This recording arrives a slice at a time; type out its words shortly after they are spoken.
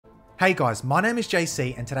Hey guys, my name is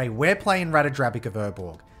JC and today we're playing Ratadrabik of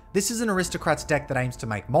Urborg. This is an aristocrats deck that aims to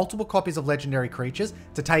make multiple copies of legendary creatures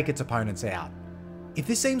to take its opponents out. If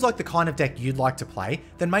this seems like the kind of deck you'd like to play,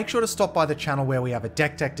 then make sure to stop by the channel where we have a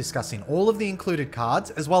deck discussing all of the included cards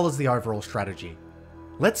as well as the overall strategy.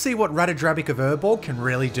 Let's see what Ratadrabik of Urborg can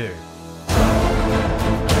really do.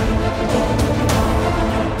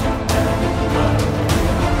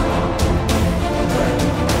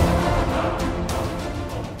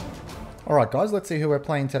 Alright guys, let's see who we're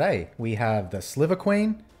playing today. We have the Sliver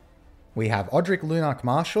Queen, we have Odric Lunarch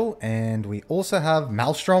Marshal, and we also have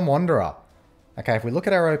Maelstrom Wanderer. Okay, if we look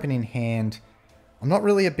at our opening hand, I'm not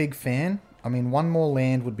really a big fan. I mean, one more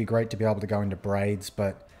land would be great to be able to go into Braids,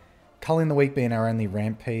 but Culling the Weak being our only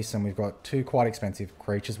ramp piece, and we've got two quite expensive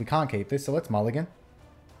creatures, we can't keep this, so let's mulligan.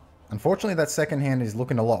 Unfortunately, that second hand is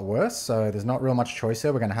looking a lot worse, so there's not real much choice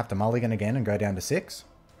there. We're going to have to mulligan again and go down to 6.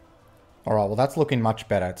 Alright, well that's looking much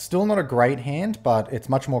better. It's still not a great hand, but it's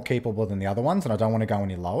much more keepable than the other ones, and I don't want to go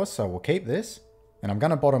any lower, so we'll keep this. And I'm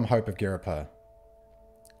going to bottom Hope of Girapur.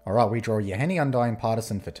 Alright, we draw Yahenni Undying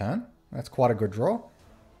Partisan for turn. That's quite a good draw.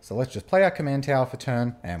 So let's just play our command tower for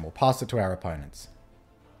turn, and we'll pass it to our opponents.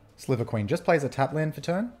 Sliver Queen just plays a tap land for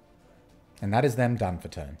turn, and that is them done for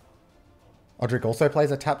turn. Odric also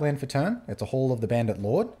plays a tap land for turn. It's a Hall of the Bandit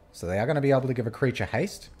Lord, so they are going to be able to give a creature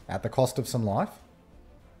haste at the cost of some life.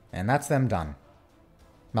 And that's them done.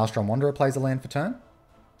 Maelstrom Wanderer plays a land for turn,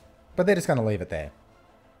 but they're just going to leave it there.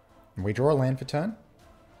 And we draw a land for turn,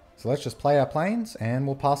 so let's just play our planes and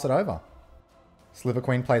we'll pass it over. Sliver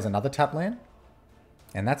Queen plays another tap land,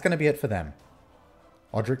 and that's going to be it for them.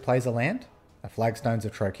 Odric plays a land, a Flagstones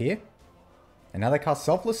of Trokir, and now they cast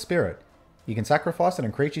Selfless Spirit. You can sacrifice it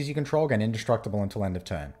and creatures you control gain indestructible until end of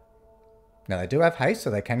turn. Now they do have haste,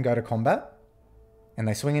 so they can go to combat, and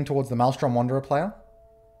they swing in towards the Maelstrom Wanderer player.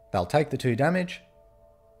 They'll take the 2 damage,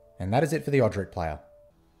 and that is it for the Odric player.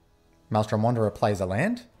 Maelstrom Wanderer plays a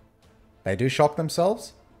land, they do shock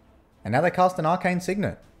themselves, and now they cast an Arcane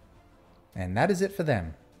Signet. And that is it for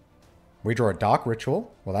them. We draw a Dark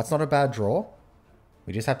Ritual. Well, that's not a bad draw.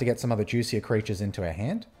 We just have to get some other juicier creatures into our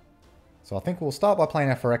hand. So I think we'll start by playing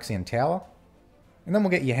our Phyrexian Tower, and then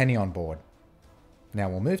we'll get Yahenni on board. Now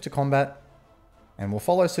we'll move to combat, and we'll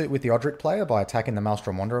follow suit with the Odric player by attacking the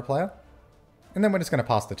Maelstrom Wanderer player. And then we're just going to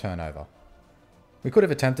pass the turn over. We could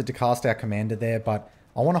have attempted to cast our commander there, but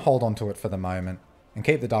I want to hold on to it for the moment and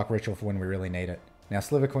keep the Dark Ritual for when we really need it. Now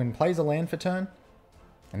Sliver Queen plays a land for turn,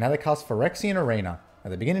 and now they cast Phyrexian Arena.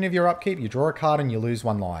 At the beginning of your upkeep, you draw a card and you lose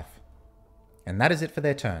 1 life. And that is it for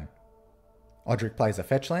their turn. Odric plays a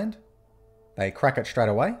fetch land. They crack it straight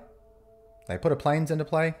away. They put a plains into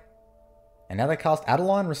play. And now they cast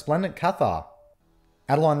Adeline Resplendent Cathar.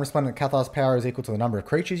 Adeline Resplendent Cathar's power is equal to the number of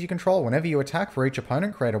creatures you control. Whenever you attack for each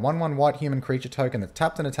opponent, create a 1/1 white human creature token that's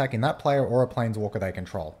tapped and attacking that player or a planeswalker they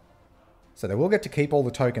control. So they will get to keep all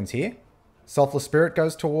the tokens here. Selfless Spirit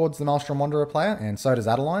goes towards the Maelstrom Wanderer player, and so does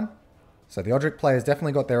Adeline. So the Odric players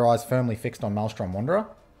definitely got their eyes firmly fixed on Maelstrom Wanderer.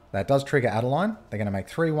 That does trigger Adeline. They're going to make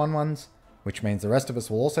 3 1/1s, which means the rest of us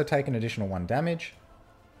will also take an additional 1 damage.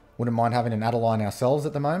 Wouldn't mind having an Adeline ourselves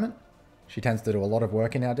at the moment. She tends to do a lot of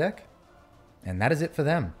work in our deck. And that is it for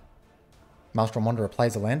them. Maelstrom Wanderer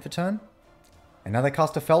plays a land for turn, and now they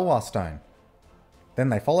cast a Felwar Stone. Then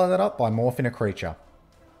they follow that up by morph in a creature.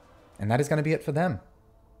 And that is going to be it for them.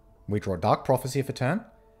 We draw Dark Prophecy for turn.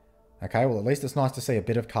 Okay, well at least it's nice to see a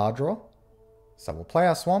bit of card draw. So we'll play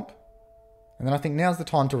our Swamp, and then I think now's the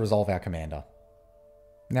time to resolve our commander.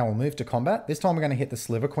 Now we'll move to combat. This time we're going to hit the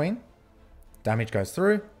Sliver Queen. Damage goes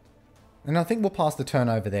through, and I think we'll pass the turn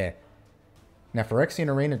over there. Now Phyrexian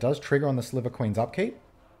Arena does trigger on the Sliver Queen's upkeep.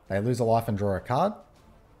 They lose a life and draw a card.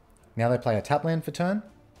 Now they play a tap land for turn.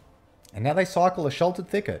 And now they cycle a Sheltered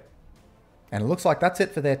Thicket. And it looks like that's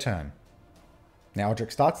it for their turn. Now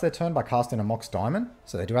Odric starts their turn by casting a Mox Diamond,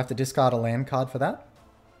 so they do have to discard a land card for that.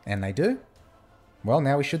 And they do. Well,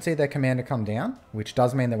 now we should see their commander come down, which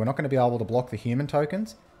does mean that we're not going to be able to block the human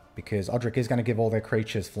tokens, because Odric is going to give all their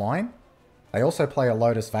creatures flying. They also play a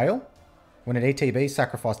Lotus Veil. When it ETB,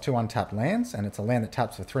 sacrifice 2 untapped lands, and it's a land that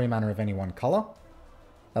taps for 3 mana of any one colour.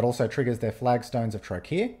 That also triggers their Flagstones of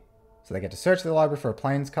Trokir, so they get to search their library for a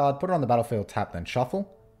plains card, put it on the battlefield, tap, then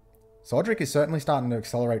shuffle. So Odric is certainly starting to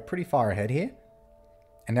accelerate pretty far ahead here.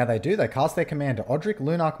 And now they cast their commander, Odric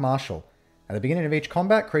Lunarch Marshal. At the beginning of each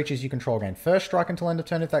combat, creatures you control gain first strike until end of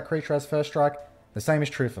turn if that creature has first strike. The same is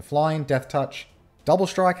true for flying, death touch, double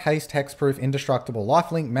strike, haste, hexproof, indestructible,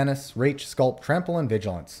 lifelink, menace, reach, sculpt, trample, and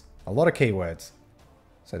vigilance. A lot of keywords.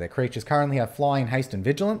 So their creatures currently have flying, haste, and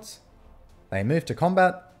vigilance. They move to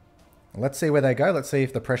combat. Let's see where they go. Let's see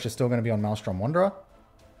if the pressure's still going to be on Maelstrom Wanderer.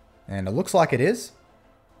 And it looks like it is.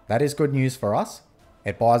 That is good news for us.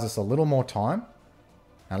 It buys us a little more time.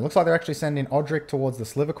 And it looks like they're actually sending Odric towards the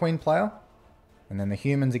Sliver Queen player. And then the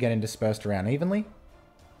humans are getting dispersed around evenly.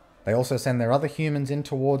 They also send their other humans in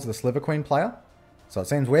towards the Sliver Queen player. So it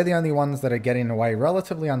seems we're the only ones that are getting away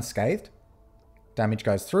relatively unscathed. Damage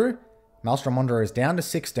goes through. Maelstrom Wanderer is down to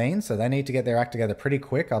 16, so they need to get their act together pretty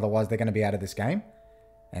quick, otherwise they're going to be out of this game.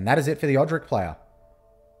 And that is it for the Odric player.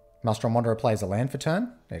 Maelstrom Wanderer plays a land for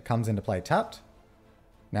turn. It comes into play tapped.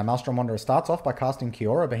 Now Maelstrom Wanderer starts off by casting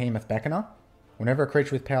Kiora, Behemoth Beckoner. Whenever a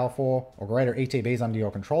creature with power 4 or greater ETB is under your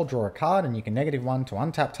control, draw a card and you can -1 to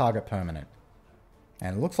untap target permanent.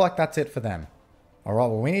 And it looks like that's it for them. Alright,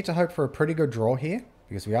 well we need to hope for a pretty good draw here,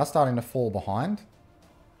 because we are starting to fall behind.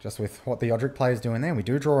 Just with what the Odric player is doing there. We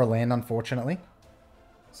do draw a land, unfortunately.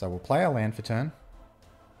 So we'll play our land for turn.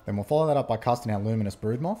 Then we'll follow that up by casting our Luminous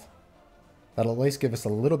Broodmoth. That'll at least give us a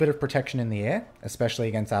little bit of protection in the air, especially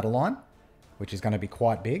against Adeline, which is going to be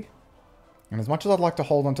quite big. And as much as I'd like to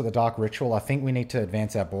hold on to the Dark Ritual, I think we need to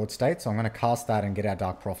advance our board state, so I'm going to cast that and get our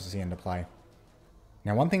Dark Prophecy into play.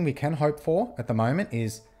 Now one thing we can hope for at the moment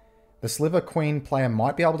is the Sliver Queen player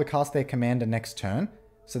might be able to cast their commander next turn,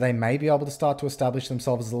 so they may be able to start to establish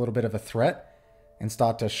themselves as a little bit of a threat and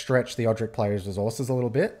start to stretch the Odric player's resources a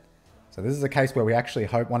little bit. So this is a case where we actually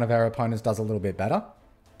hope one of our opponents does a little bit better.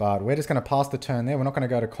 But we're just going to pass the turn there. We're not going to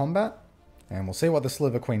go to combat. And we'll see what the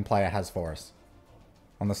Sliver Queen player has for us.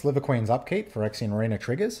 On the Sliver Queen's upkeep, Phyrexian Arena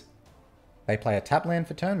triggers. They play a tap land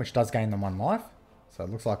for turn, which does gain them 1 life. So it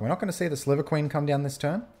looks like we're not going to see the Sliver Queen come down this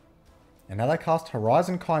turn. And now they cast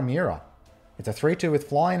Horizon Chimera. It's a 3/2 with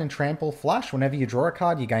flying and trample flash. Whenever you draw a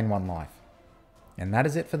card, you gain 1 life. And that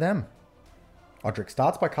is it for them. Odric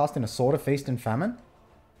starts by casting a Sword of Feast and Famine.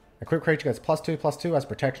 Equipped creature gets +2/+2 as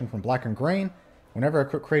protection from black and green. Whenever a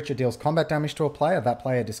equipped creature deals combat damage to a player, that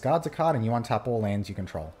player discards a card and you untap all lands you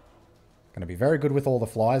control. Going to be very good with all the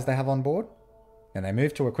flyers they have on board. And they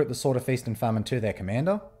move to equip the Sword of Feast and Famine to their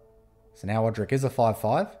commander. So now Odric is a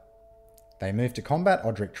 5/5. They move to combat,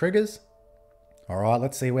 Odric triggers. Alright,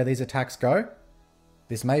 let's see where these attacks go.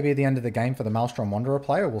 This may be the end of the game for the Maelstrom Wanderer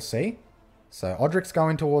player, we'll see. So Odric's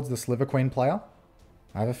going towards the Sliver Queen player.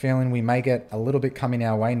 I have a feeling we may get a little bit coming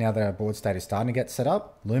our way now that our board state is starting to get set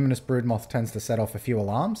up. Luminous Broodmoth tends to set off a few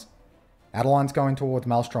alarms. Adeline's going towards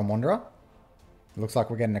Maelstrom Wanderer. It looks like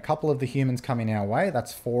we're getting a couple of the humans coming our way.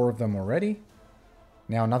 That's 4 of them already.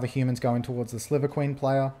 Now another human's going towards the Sliver Queen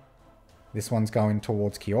player. This one's going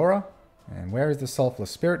towards Kiora. And where is the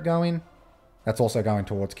Selfless Spirit going? That's also going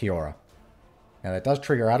towards Kiora. Now that does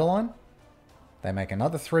trigger Adeline. They make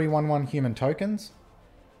another 3/1/1 human tokens.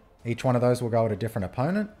 Each one of those will go at a different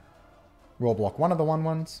opponent. We'll block one of the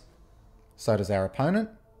 1/1s. So does our opponent.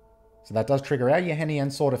 So that does trigger our Yahenni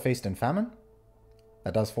and Sword of Feast and Famine.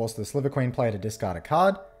 That does force the Sliver Queen player to discard a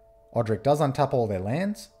card. Odric does untap all their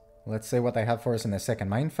lands. Let's see what they have for us in their second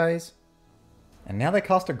main phase. And now they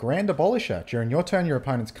cast a Grand Abolisher. During your turn, your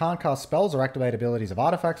opponents can't cast spells or activate abilities of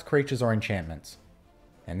artifacts, creatures, or enchantments.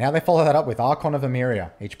 And now they follow that up with Archon of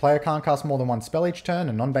Emeria. Each player can't cast more than 1 spell each turn,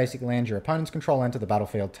 and non-basic lands your opponents control enter the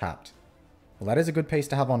battlefield tapped. Well, that is a good piece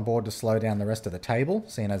to have on board to slow down the rest of the table,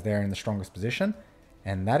 seeing as they're in the strongest position.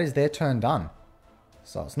 And that is their turn done.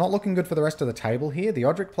 So it's not looking good for the rest of the table here. The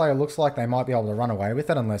Odric player looks like they might be able to run away with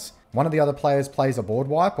it unless one of the other players plays a board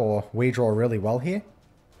wipe or we draw really well here.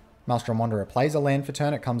 Maelstrom Wanderer plays a land for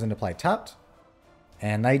turn, it comes into play tapped.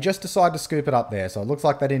 And they just decide to scoop it up there, so it looks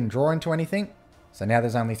like they didn't draw into anything. So now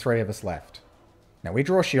there's only 3 of us left. Now we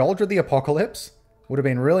draw Sheoldred the Apocalypse. Would have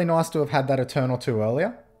been really nice to have had that a turn or 2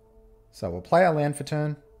 earlier. So we'll play our land for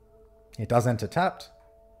turn. It does enter tapped.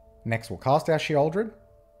 Next we'll cast our Sheoldred.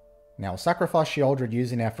 Now we'll sacrifice Sheoldred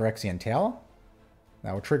using our Phyrexian Tower.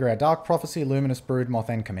 That will trigger our Dark Prophecy, Luminous Broodmoth,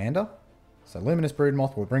 and Commander. So Luminous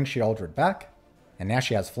Broodmoth will bring Sheoldred back. And now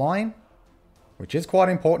she has flying, which is quite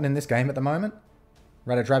important in this game at the moment.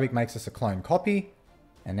 Ratadrabik makes us a clone copy.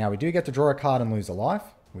 And now we do get to draw a card and lose a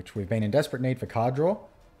life, which we've been in desperate need for card draw.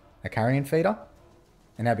 A Carrion Feeder.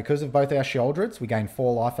 And now because of both our Sheoldreds, we gain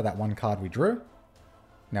 4 life for that 1 card we drew.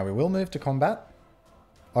 Now we will move to combat.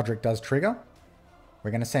 Odric does trigger.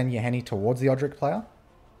 We're going to send Yahenni towards the Odric player.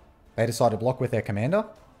 They decide to block with their commander.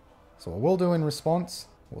 So what we'll do in response,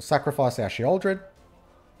 we'll sacrifice our Sheoldred.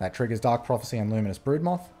 That triggers Dark Prophecy and Luminous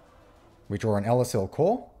Broodmoth. We draw an Ellisil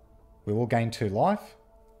Core. We will gain 2 life.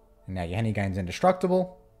 And now Yahenni gains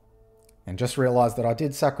Indestructible. And just realised that I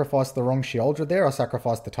did sacrifice the wrong Sheoldred there. I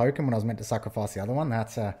sacrificed the token when I was meant to sacrifice the other one.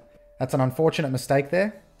 That's an unfortunate mistake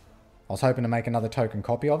there. I was hoping to make another token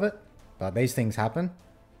copy of it. But these things happen.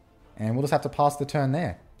 And we'll just have to pass the turn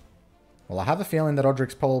there. Well, I have a feeling that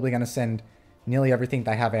Odric's probably going to send nearly everything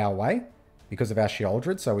they have our way. because of our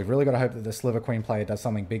Sheoldred, so we've really got to hope that the Sliver Queen player does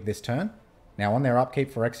something big this turn. Now on their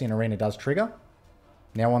upkeep, Phyrexian Arena does trigger.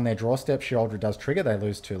 Now on their draw step, Sheoldred does trigger, they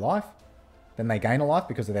lose 2 life. Then they gain a life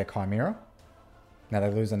because of their Chimera. Now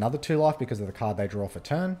they lose another 2 life because of the card they draw for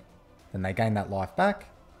turn. Then they gain that life back.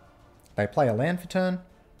 They play a land for turn.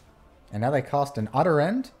 And now they cast an Utter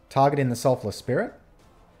End, targeting the Selfless Spirit.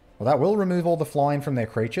 Well, that will remove all the flying from their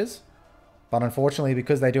creatures. But unfortunately,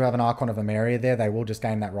 because they do have an Archon of Emeria there, they will just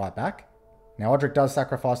gain that right back. Now Odric does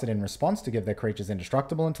sacrifice it in response to give their creatures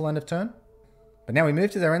indestructible until end of turn. But now we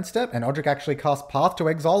move to their end step, and Odric actually cast Path to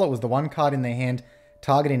Exile. It was the one card in their hand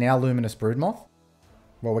targeting our Luminous Broodmoth.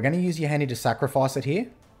 Well, we're going to use Yahenni to sacrifice it here.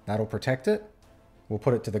 That'll protect it. We'll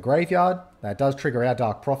put it to the graveyard. That does trigger our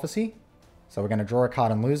Dark Prophecy. So we're going to draw a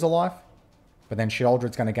card and lose a life. But then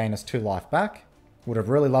Sheoldred's going to gain us 2 life back. Would have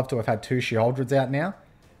really loved to have had 2 Sheoldreds out now.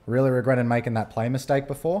 Really regretted making that play mistake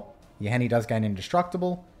before. Yahenni does gain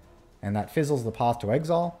indestructible. And that fizzles the Path to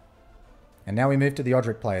Exile. And now we move to the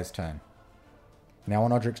Odric player's turn. Now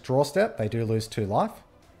on Odric's draw step, they do lose 2 life.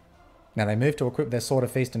 Now they move to equip their Sword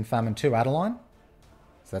of Feast and Famine to Adeline.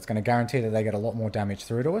 So that's going to guarantee that they get a lot more damage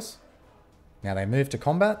through to us. Now they move to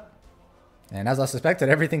combat. And as I suspected,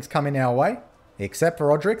 everything's coming our way. Except for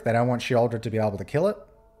Odric, they don't want Sheoldred to be able to kill it.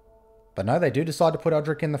 But no, they do decide to put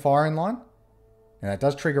Odric in the firing line. And that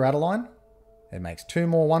does trigger Adeline. It makes 2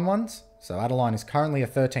 more 1/1s. So Adeline is currently a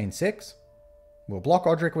 13-6. We'll block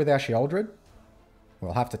Odric with our Sheoldred.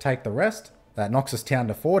 We'll have to take the rest. That knocks us down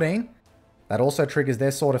to 14. That also triggers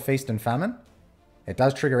their Sword of Feast and Famine. It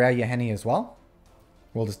does trigger our Yahenni as well.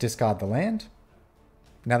 We'll just discard the land.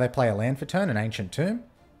 Now they play a land for turn, an Ancient Tomb.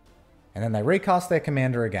 And then they recast their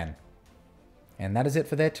commander again. And that is it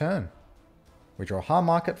for their turn. We draw High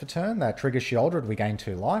Market for turn. That triggers Sheoldred. We gain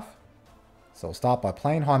 2 life. So we'll start by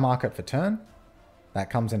playing High Market for turn. That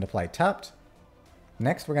comes into play tapped.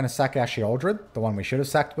 Next, we're going to sack our Sheoldred, the one we should have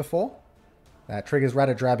sacked before. That triggers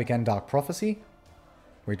Ratadrabik and Dark Prophecy.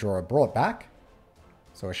 We draw a Brought Back.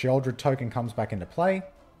 So a Sheoldred token comes back into play.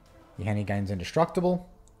 Yahenni gains indestructible.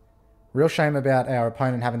 Real shame about our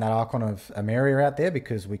opponent having that Archon of Emeria out there,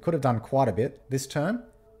 because we could have done quite a bit this turn.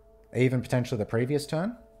 Even potentially the previous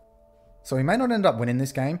turn. So we may not end up winning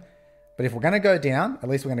this game. But if we're going to go down, at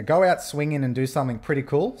least we're going to go out swinging and do something pretty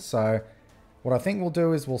cool. So what I think we'll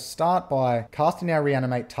do is we'll start by casting our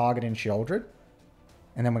Reanimate target in Sheoldred.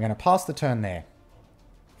 And then we're going to pass the turn there.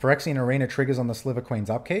 Phyrexian Arena triggers on the Sliver Queen's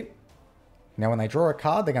upkeep. Now when they draw a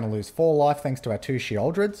card, they're going to lose 4 life thanks to our 2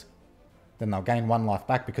 Sheoldreds. Then they'll gain 1 life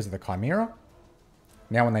back because of the Chimera.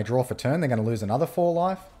 Now when they draw for turn, they're going to lose another 4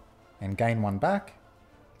 life and gain 1 back.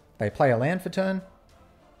 They play a land for turn.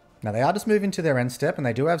 Now they are just moving to their end step, and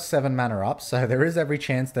they do have 7 mana up, so there is every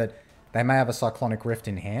chance that they may have a Cyclonic Rift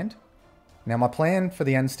in hand. Now my plan for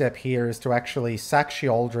the end step here is to actually sack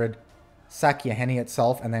Sheoldred, sack Yahenni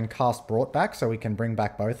itself, and then cast Brought Back so we can bring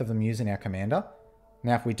back both of them using our commander.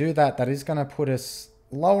 Now if we do that, that is going to put us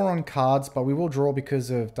lower on cards, but we will draw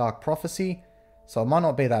because of Dark Prophecy, so it might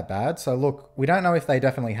not be that bad. So look, we don't know if they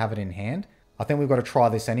definitely have it in hand. I think we've got to try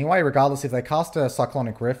this anyway. Regardless, if they cast a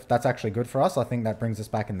Cyclonic Rift, that's actually good for us. I think that brings us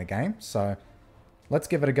back in the game. So let's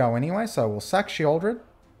give it a go anyway. So we'll sack Sheoldred.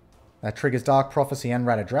 That triggers Dark Prophecy and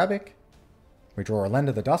Ratadrabik. We draw a Lend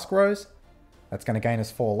of the Dusk Rose. That's going to gain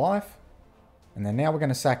us 4 life. And then now we're going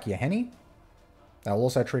to sack Yahenni. That will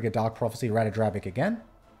also trigger Dark Prophecy, Ratadrabik again.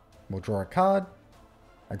 We'll draw a card.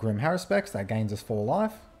 A Grim Haruspex. That gains us 4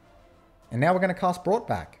 life. And now we're going to cast Brought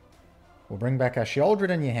Back. We'll bring back our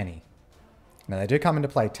Sheoldred and Yahenni. Now they do come into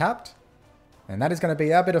play tapped, and that is going to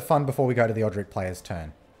be our bit of fun before we go to the Odric player's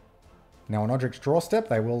turn. Now on Odric's draw step,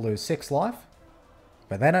 they will lose 6 life,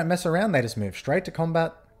 but they don't mess around, they just move straight to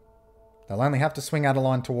combat. They'll only have to swing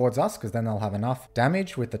Adeline towards us, because then they'll have enough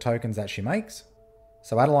damage with the tokens that she makes.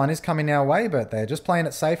 So Adeline is coming our way, but they're just playing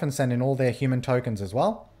it safe and sending all their human tokens as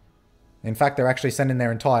well. In fact, they're actually sending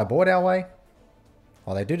their entire board our way.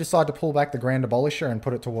 Well, they do decide to pull back the Grand Abolisher and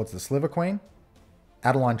put it towards the Sliver Queen.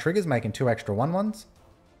 Adeline triggers, making 2 extra 1/1s.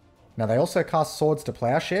 Now they also cast Swords to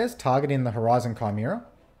Plowshares, targeting the Horizon Chimera.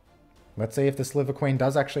 Let's see if the Sliver Queen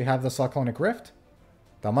does actually have the Cyclonic Rift.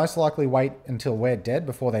 They'll most likely wait until we're dead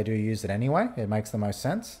before they do use it anyway. It makes the most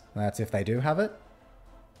sense. That's if they do have it.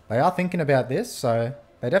 They are thinking about this, so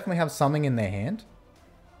they definitely have something in their hand.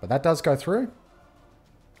 But that does go through.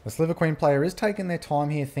 The Sliver Queen player is taking their time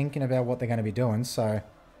here thinking about what they're going to be doing, so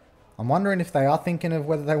I'm wondering if they are thinking of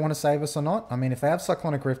whether they want to save us or not. I mean, if they have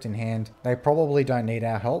Cyclonic Rift in hand, they probably don't need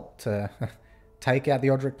our help to take out the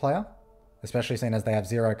Odric player. Especially seeing as they have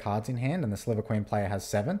 0 cards in hand and the Sliver Queen player has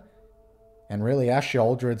 7. And really, our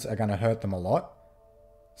Sheoldreds are going to hurt them a lot.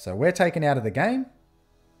 So we're taken out of the game.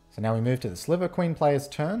 So now we move to the Sliver Queen player's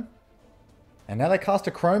turn. And now they cast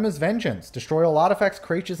a Chroma's Vengeance. Destroy all artifacts,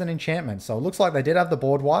 creatures, and enchantments. So it looks like they did have the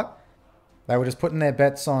board wipe. They were just putting their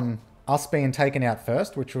bets on us being taken out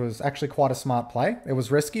first, which was actually quite a smart play. It was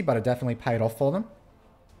risky, but it definitely paid off for them.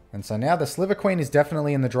 And so now the Sliver Queen is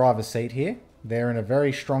definitely in the driver's seat here. They're in a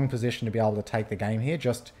very strong position to be able to take the game here,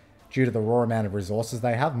 just due to the raw amount of resources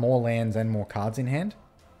they have, more lands and more cards in hand.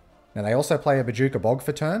 Now they also play a Bojuka Bog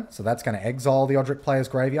for turn, so that's going to exile the Odric player's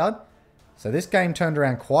graveyard. So this game turned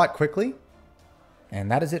around quite quickly. And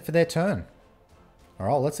that is it for their turn.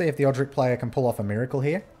 Alright, let's see if the Odric player can pull off a miracle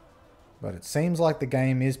here. But it seems like the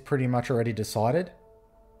game is pretty much already decided.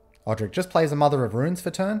 Odric just plays a Mother of Runes for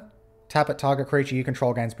turn. Tap it, target creature you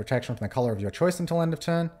control gains protection from the color of your choice until end of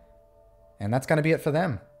turn. And that's going to be it for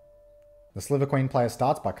them. The Sliver Queen player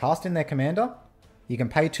starts by casting their commander. You can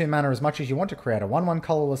pay 2 mana as much as you want to create a 1/1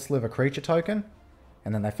 colorless Sliver creature token.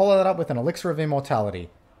 And then they follow that up with an Elixir of Immortality.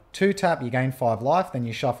 2 tap, you gain 5 life, then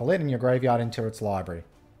you shuffle it in your graveyard into its library.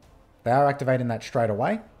 They are activating that straight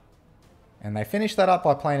away. And they finish that up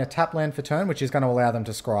by playing a tap land for turn, which is going to allow them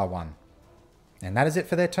to scry 1. And that is it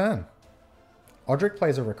for their turn. Odric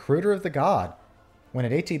plays a Recruiter of the Guard. When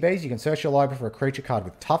it ETBs, you can search your library for a creature card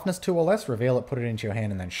with toughness 2 or less, reveal it, put it into your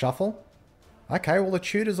hand, and then shuffle. Okay, well the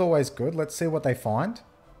tutor's always good. Let's see what they find.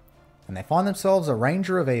 And they find themselves a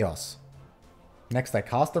Ranger of Eos. Next, they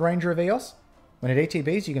cast the Ranger of Eos. When it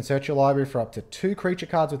ETBs, you can search your library for up to 2 creature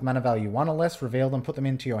cards with mana value 1 or less, reveal them, put them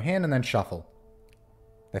into your hand, and then shuffle.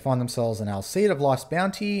 They find themselves an Alseid of Life's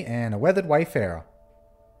Bounty and a Weathered Wayfarer.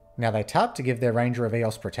 Now they tap to give their Ranger of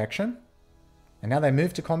Eos protection. And now they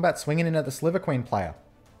move to combat, swinging in at the Sliver Queen player.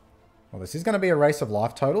 Well, this is going to be a race of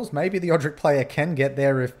life totals. Maybe the Odric player can get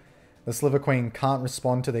there if the Sliver Queen can't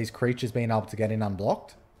respond to these creatures being able to get in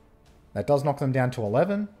unblocked. That does knock them down to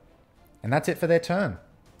 11. And that's it for their turn.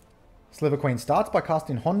 Sliver Queen starts by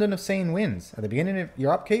casting Honden of Seeing Winds. At the beginning of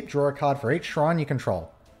your upkeep, draw a card for each shrine you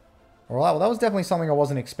control. Alright, well that was definitely something I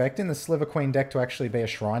wasn't expecting, the Sliver Queen deck to actually be a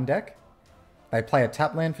shrine deck. They play a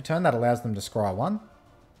tap land for turn that allows them to scry 1.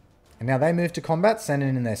 And now they move to combat, sending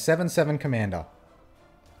in their 7/7 commander.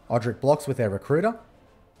 Odric blocks with their Recruiter.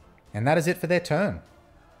 And that is it for their turn.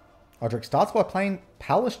 Odric starts by playing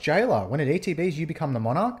Palace Jailer. When it ETBs, you become the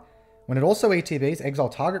Monarch. When it also ETBs, exile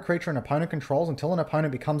target creature an opponent controls until an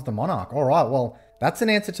opponent becomes the Monarch. Alright, well, that's an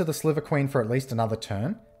answer to the Sliver Queen for at least another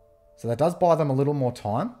turn. So that does buy them a little more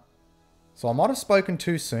time. So I might have spoken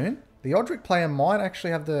too soon. The Odric player might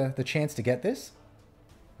actually have the chance to get this.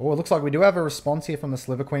 Oh, it looks like we do have a response here from the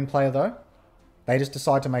Sliver Queen player though. They just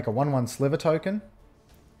decide to make a 1/1 Sliver token.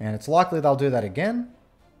 And it's likely they'll do that again.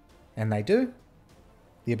 And they do.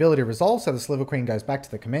 The ability resolves, so the Sliver Queen goes back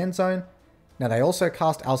to the command zone. Now they also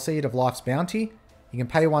cast Alseid of Life's Bounty. You can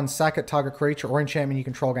pay 1, sack it, target creature or enchantment you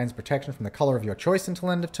control gains protection from the color of your choice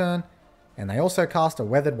until end of turn. And they also cast a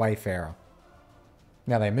Weathered Wayfarer.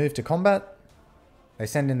 Now they move to combat. They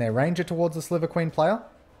send in their Ranger towards the Sliver Queen player.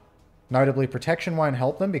 Notably, protection won't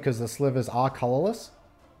help them because the Slivers are colorless.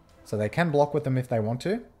 So they can block with them if they want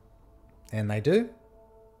to. And they do.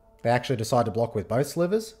 They actually decide to block with both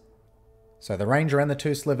Slivers. So the Ranger and the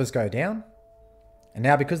 2 Slivers go down. And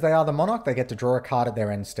now because they are the Monarch, they get to draw a card at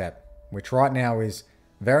their end step, which right now is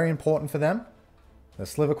very important for them. The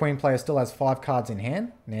Sliver Queen player still has 5 cards in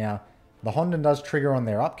hand. Now, the Honden does trigger on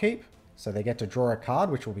their upkeep, so they get to draw a card,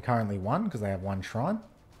 which will be currently 1 because they have 1 shrine.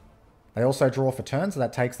 They also draw for turn, so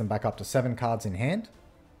that takes them back up to 7 cards in hand.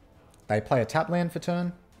 They play a tap land for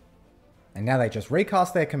turn. And now they just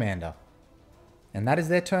recast their commander. And that is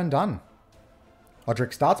their turn done.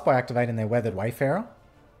 Odric starts by activating their Weathered Wayfarer.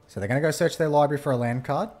 So they're going to go search their library for a land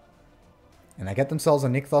card. And they get themselves a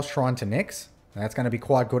Nykthos Shrine to Nyx. And that's going to be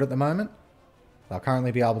quite good at the moment. They'll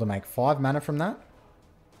currently be able to make 5 mana from that.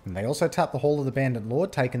 And they also tap the Hall of the Bandit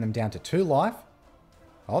Lord, taking them down to 2 life.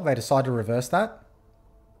 Oh, they decide to reverse that.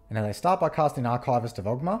 And now they start by casting Archivist of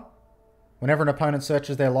Ogma. Whenever an opponent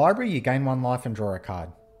searches their library, you gain 1 life and draw a card.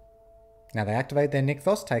 Now they activate their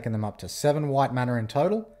Nykthos, taking them up to 7 white mana in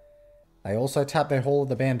total. They also tap their Hall of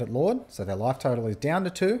the Bandit Lord, so their life total is down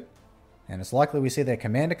to 2. And it's likely we see their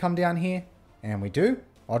commander come down here. And we do.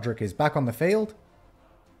 Odric is back on the field.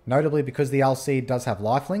 Notably, because the Alseid does have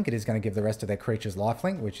lifelink, it is going to give the rest of their creatures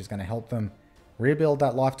lifelink, which is going to help them rebuild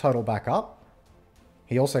that life total back up.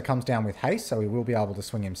 He also comes down with haste, so he will be able to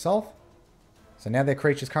swing himself. So now their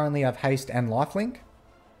creatures currently have haste and lifelink.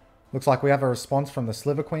 Looks like we have a response from the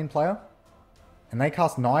Sliver Queen player. And they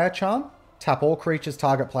cast Naya Charm. Tap all creatures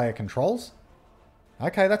target player controls.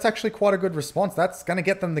 Okay, that's actually quite a good response. That's going to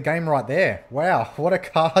get them the game right there. Wow, what a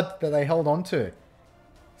card that they held on to.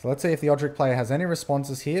 So let's see if the Odric player has any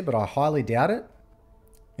responses here, but I highly doubt it.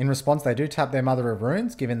 In response, they do tap their Mother of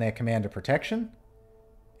Runes, giving their commander protection.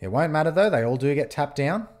 It won't matter though, they all do get tapped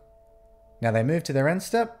down. Now they move to their end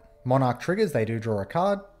step. Monarch triggers, they do draw a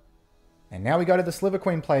card. And now we go to the Sliver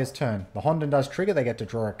Queen player's turn. The Honden does trigger, they get to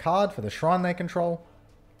draw a card for the shrine they control.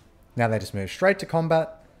 Now they just move straight to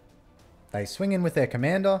combat. They swing in with their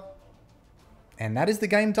commander. And that is the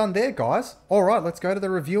game done there, guys. Alright, let's go to the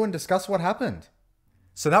review and discuss what happened.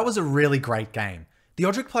 So that was a really great game. The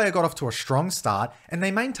Odric player got off to a strong start, and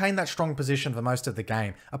they maintained that strong position for most of the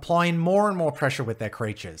game, applying more and more pressure with their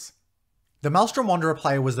creatures. The Maelstrom Wanderer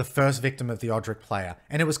player was the first victim of the Odric player,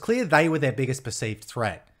 and it was clear they were their biggest perceived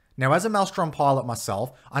threat. Now, as a Maelstrom pilot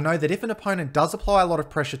myself, I know that if an opponent does apply a lot of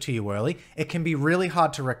pressure to you early, it can be really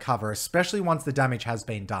hard to recover, especially once the damage has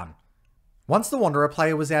been done. Once the Wanderer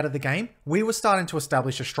player was out of the game, we were starting to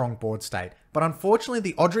establish a strong board state, but unfortunately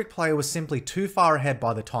the Odric player was simply too far ahead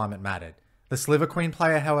by the time it mattered. The Sliver Queen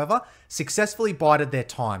player, however, successfully bided their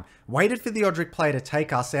time, waited for the Odric player to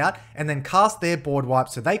take us out, and then cast their board wipe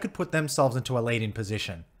so they could put themselves into a lead-in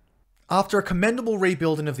position. After a commendable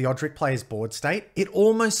rebuilding of the Odric player's board state, it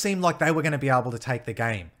almost seemed like they were going to be able to take the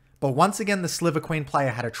game. But once again, the Sliver Queen player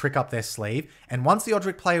had a trick up their sleeve, and once the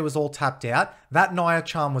Odric player was all tapped out, that Naya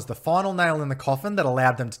charm was the final nail in the coffin that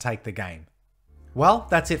allowed them to take the game. Well,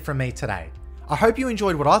 that's it from me today. I hope you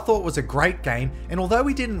enjoyed what I thought was a great game, and although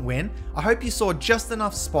we didn't win, I hope you saw just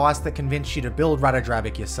enough spice that convinced you to build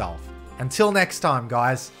Ratadrabik yourself. Until next time,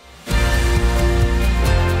 guys.